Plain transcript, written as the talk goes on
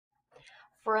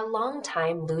For a long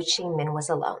time, Lu Qingmin was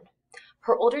alone.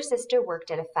 Her older sister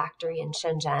worked at a factory in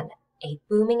Shenzhen, a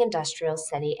booming industrial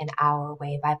city an hour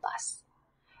away by bus.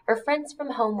 Her friends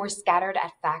from home were scattered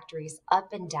at factories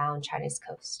up and down China's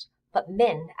coast, but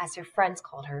Min, as her friends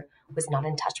called her, was not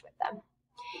in touch with them.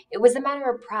 It was a matter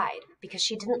of pride, because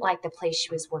she didn't like the place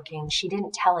she was working. She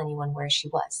didn't tell anyone where she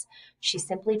was. She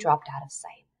simply dropped out of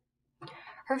sight.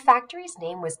 Her factory's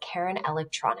name was Karen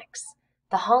Electronics.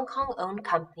 The Hong Kong-owned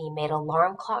company made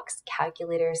alarm clocks,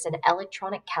 calculators, and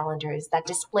electronic calendars that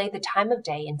display the time of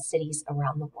day in cities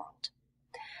around the world.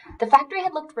 The factory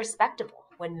had looked respectable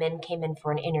when Min came in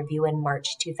for an interview in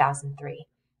March 2003.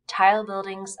 Tile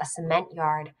buildings, a cement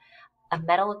yard, a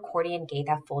metal accordion gate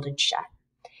that folded shut.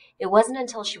 It wasn't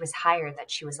until she was hired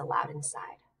that she was allowed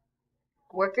inside.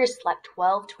 Workers slept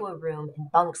 12 to a room in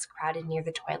bunks crowded near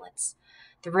the toilets.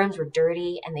 The rooms were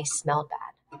dirty and they smelled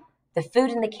bad. The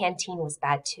food in the canteen was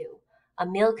bad too. A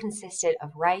meal consisted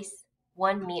of rice,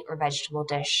 one meat or vegetable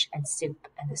dish, and soup,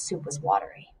 and the soup was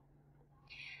watery.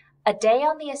 A day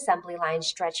on the assembly line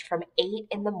stretched from 8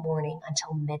 in the morning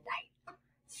until midnight.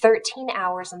 13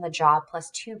 hours on the job plus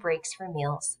 2 breaks for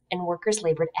meals, and workers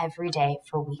labored every day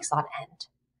for weeks on end.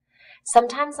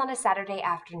 Sometimes on a Saturday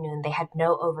afternoon, they had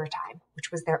no overtime, which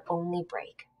was their only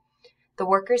break. The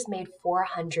workers made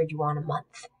 400 yuan a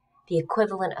month, the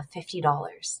equivalent of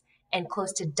 $50, and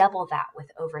close to double that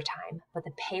with overtime, but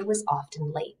the pay was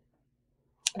often late.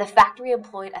 The factory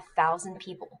employed 1,000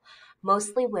 people,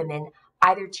 mostly women,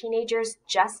 either teenagers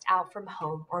just out from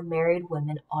home or married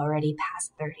women already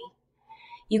past 30.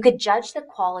 You could judge the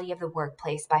quality of the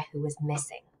workplace by who was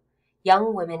missing.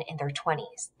 Young women in their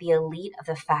 20s, the elite of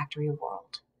the factory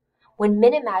world. When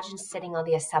Min imagined sitting on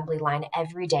the assembly line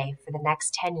every day for the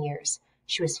next 10 years,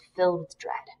 she was filled with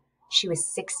dread. She was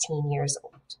 16 years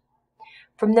old.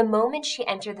 From the moment she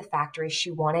entered the factory,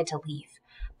 she wanted to leave,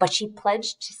 but she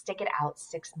pledged to stick it out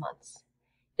 6 months.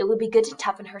 It would be good to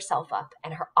toughen herself up,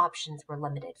 and her options were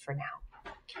limited for now.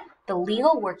 The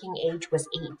legal working age was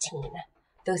 18,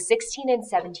 though 16 and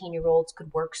 17-year-olds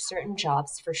could work certain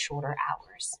jobs for shorter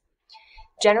hours.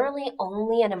 Generally,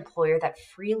 only an employer that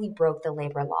freely broke the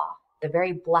labor law, the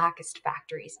very blackest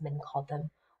factories, Min called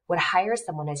them, would hire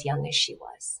someone as young as she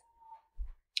was.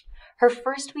 Her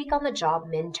first week on the job,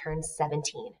 Min turned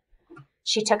 17.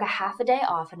 She took a half a day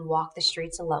off and walked the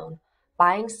streets alone,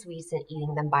 buying sweets and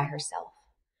eating them by herself.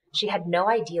 She had no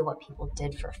idea what people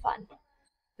did for fun.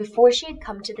 Before she had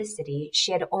come to the city,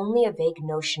 she had only a vague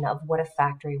notion of what a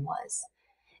factory was.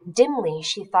 Dimly,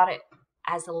 she thought it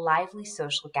as a lively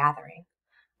social gathering.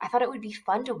 I thought it would be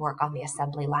fun to work on the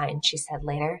assembly line, she said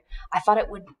later. I thought it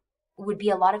would be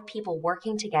a lot of people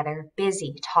working together,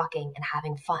 busy, talking, and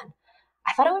having fun.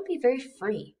 I thought it would be very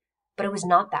free, but it was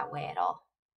not that way at all.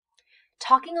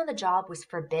 Talking on the job was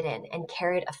forbidden and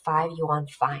carried a 5 yuan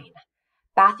fine.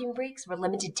 Bathroom breaks were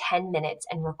limited 10 minutes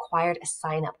and required a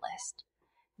sign-up list.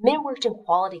 Min worked in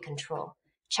quality control,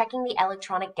 checking the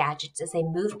electronic gadgets as they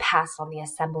moved past on the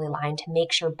assembly line to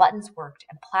make sure buttons worked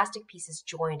and plastic pieces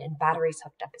joined and batteries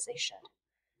hooked up as they should.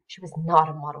 She was not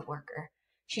a model worker.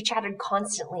 She chatted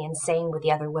constantly and sang with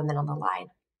the other women on the line.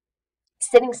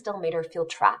 Sitting still made her feel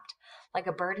trapped, like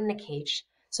a bird in a cage,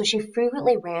 so she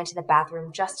frequently ran to the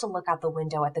bathroom just to look out the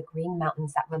window at the green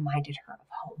mountains that reminded her of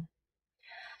home.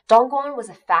 Dongguan was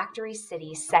a factory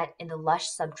city set in the lush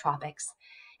subtropics,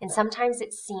 and sometimes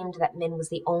it seemed that Min was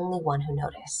the only one who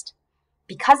noticed.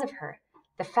 Because of her,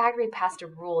 the factory passed a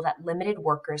rule that limited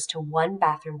workers to 1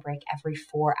 bathroom break every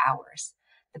 4 hours.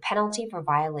 The penalty for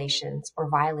violations or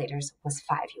violators was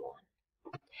 5 yuan.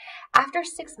 After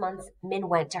 6 months, Min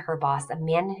went to her boss, a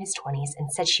man in his 20s,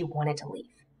 and said she wanted to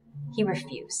leave. He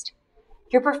refused.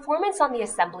 Your performance on the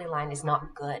assembly line is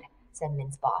not good, said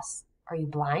Min's boss. Are you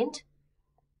blind?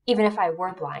 Even if I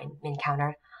were blind, Min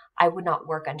countered, I would not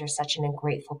work under such an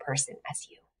ungrateful person as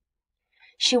you.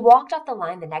 She walked off the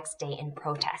line the next day in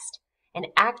protest, an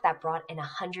act that brought in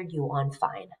 100 yuan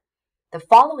fine. The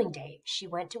following day, she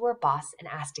went to her boss and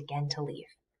asked again to leave.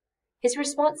 His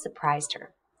response surprised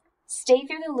her. Stay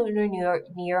through the Lunar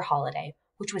New Year holiday,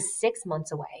 which was 6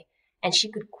 months away, and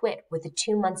she could quit with the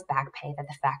 2 months back pay that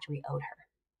the factory owed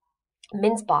her.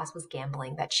 Min's boss was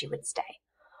gambling that she would stay.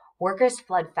 Workers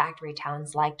flood factory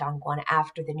towns like Dongguan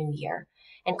after the new year,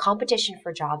 and competition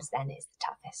for jobs then is the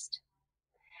toughest.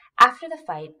 After the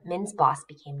fight, Min's boss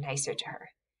became nicer to her.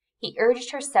 He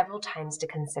urged her several times to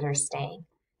consider staying.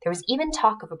 There was even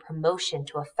talk of a promotion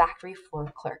to a factory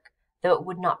floor clerk, though it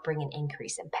would not bring an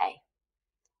increase in pay.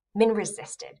 Min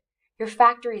resisted. Your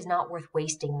factory is not worth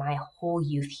wasting my whole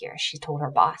youth here, she told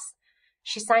her boss.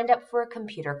 She signed up for a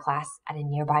computer class at a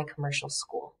nearby commercial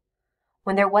school.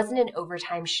 When there wasn't an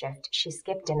overtime shift, she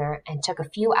skipped dinner and took a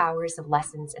few hours of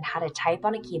lessons and had to type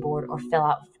on a keyboard or fill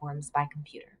out forms by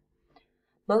computer.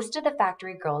 Most of the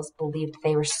factory girls believed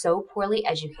they were so poorly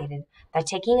educated that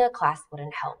taking a class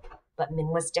wouldn't help, but Min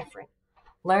was different.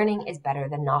 Learning is better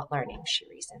than not learning, she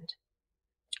reasoned.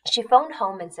 She phoned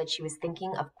home and said she was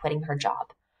thinking of quitting her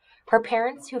job. Her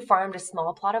parents, who farmed a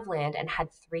small plot of land and had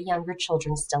 3 younger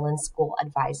children still in school,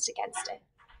 advised against it.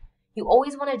 You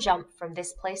always want to jump from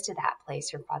this place to that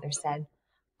place, her father said.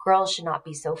 Girls should not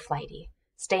be so flighty.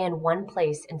 Stay in one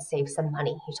place and save some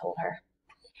money, he told her.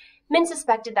 Min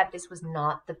suspected that this was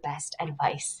not the best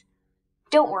advice.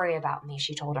 Don't worry about me,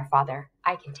 she told her father.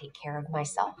 I can take care of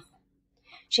myself.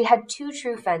 She had 2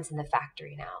 true friends in the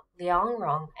factory now, Liang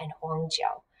Rong and Huang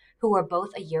Jiao, who were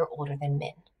both a year older than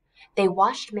Min. They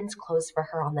washed Min's clothes for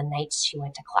her on the nights she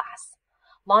went to class.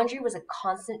 Laundry was a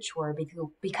constant chore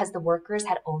because the workers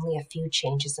had only a few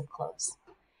changes of clothes.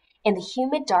 In the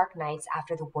humid, dark nights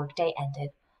after the workday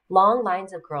ended, long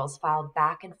lines of girls filed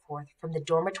back and forth from the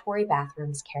dormitory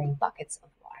bathrooms carrying buckets of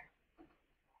water.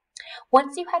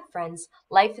 Once you had friends,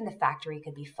 life in the factory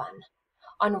could be fun.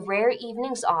 On rare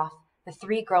evenings off, the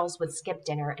 3 girls would skip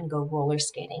dinner and go roller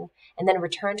skating, and then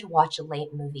return to watch a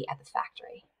late movie at the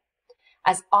factory.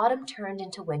 As autumn turned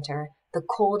into winter, the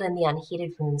cold in the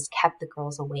unheated rooms kept the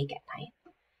girls awake at night.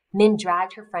 Min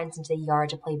dragged her friends into the yard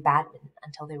to play badminton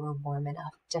until they were warm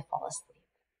enough to fall asleep.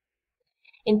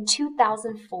 In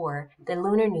 2004, the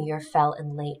Lunar New Year fell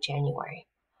in late January.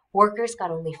 Workers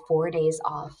got only 4 days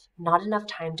off, not enough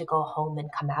time to go home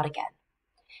and come out again.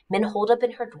 Min holed up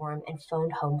in her dorm and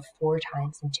phoned home 4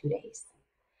 times in 2 days.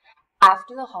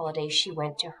 After the holiday, she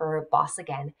went to her boss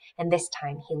again, and this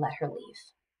time he let her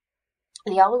leave.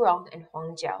 Liao Rong and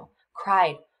Huang Jiao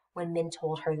cried when Min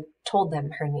told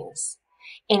them her news.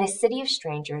 In a city of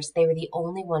strangers, they were the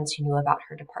only ones who knew about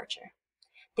her departure.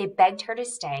 They begged her to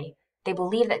stay. They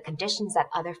believed that conditions at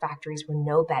other factories were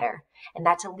no better, and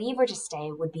that to leave or to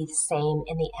stay would be the same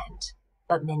in the end.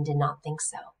 But Min did not think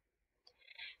so.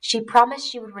 She promised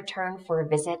she would return for a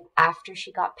visit after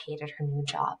she got paid at her new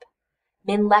job.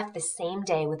 Min left the same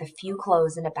day with a few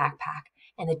clothes and a backpack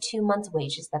and the 2 months'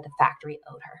 wages that the factory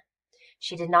owed her.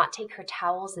 She did not take her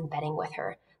towels and bedding with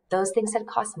her. Those things had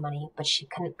cost money, but she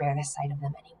couldn't bear the sight of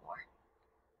them anymore.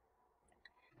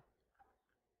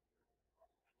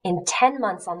 In 10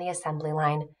 months on the assembly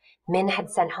line, Min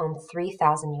had sent home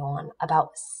 3,000 yuan,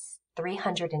 about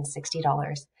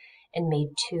 $360, and made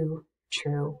 2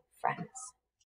 true friends.